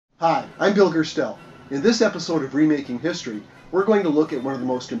Hi, I'm Bill Gerstel. In this episode of Remaking History, we're going to look at one of the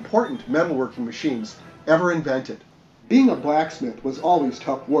most important metalworking machines ever invented. Being a blacksmith was always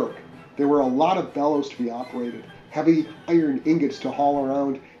tough work. There were a lot of bellows to be operated, heavy iron ingots to haul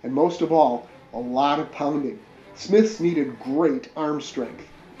around, and most of all, a lot of pounding. Smiths needed great arm strength.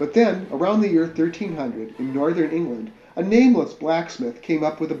 But then, around the year 1300, in northern England, a nameless blacksmith came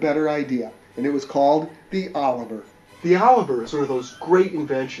up with a better idea, and it was called the Oliver. The Oliver is one of those great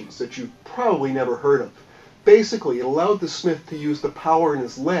inventions that you've probably never heard of. Basically, it allowed the smith to use the power in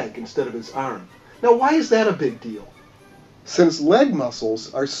his leg instead of his arm. Now, why is that a big deal? Since leg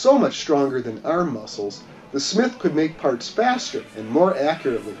muscles are so much stronger than arm muscles, the smith could make parts faster and more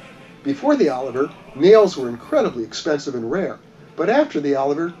accurately. Before the Oliver, nails were incredibly expensive and rare, but after the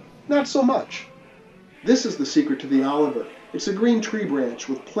Oliver, not so much. This is the secret to the Oliver. It's a green tree branch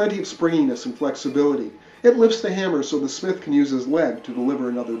with plenty of springiness and flexibility. It lifts the hammer so the smith can use his leg to deliver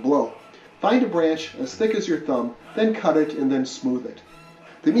another blow. Find a branch as thick as your thumb, then cut it and then smooth it.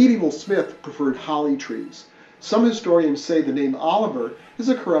 The medieval smith preferred holly trees. Some historians say the name Oliver is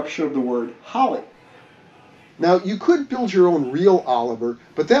a corruption of the word holly. Now, you could build your own real Oliver,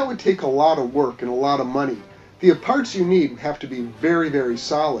 but that would take a lot of work and a lot of money. The parts you need have to be very, very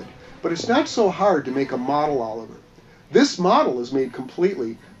solid, but it's not so hard to make a model Oliver. This model is made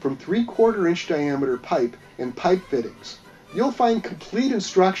completely from 3/4 inch diameter pipe and pipe fittings. You'll find complete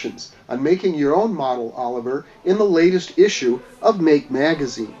instructions on making your own model Oliver in the latest issue of Make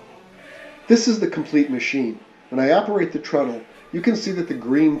magazine. This is the complete machine. When I operate the treadle, you can see that the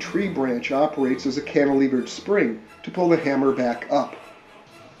green tree branch operates as a cantilevered spring to pull the hammer back up.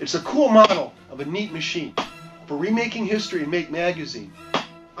 It's a cool model of a neat machine. For Remaking History and Make magazine,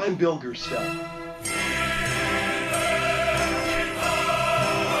 I'm Bill Gerstel.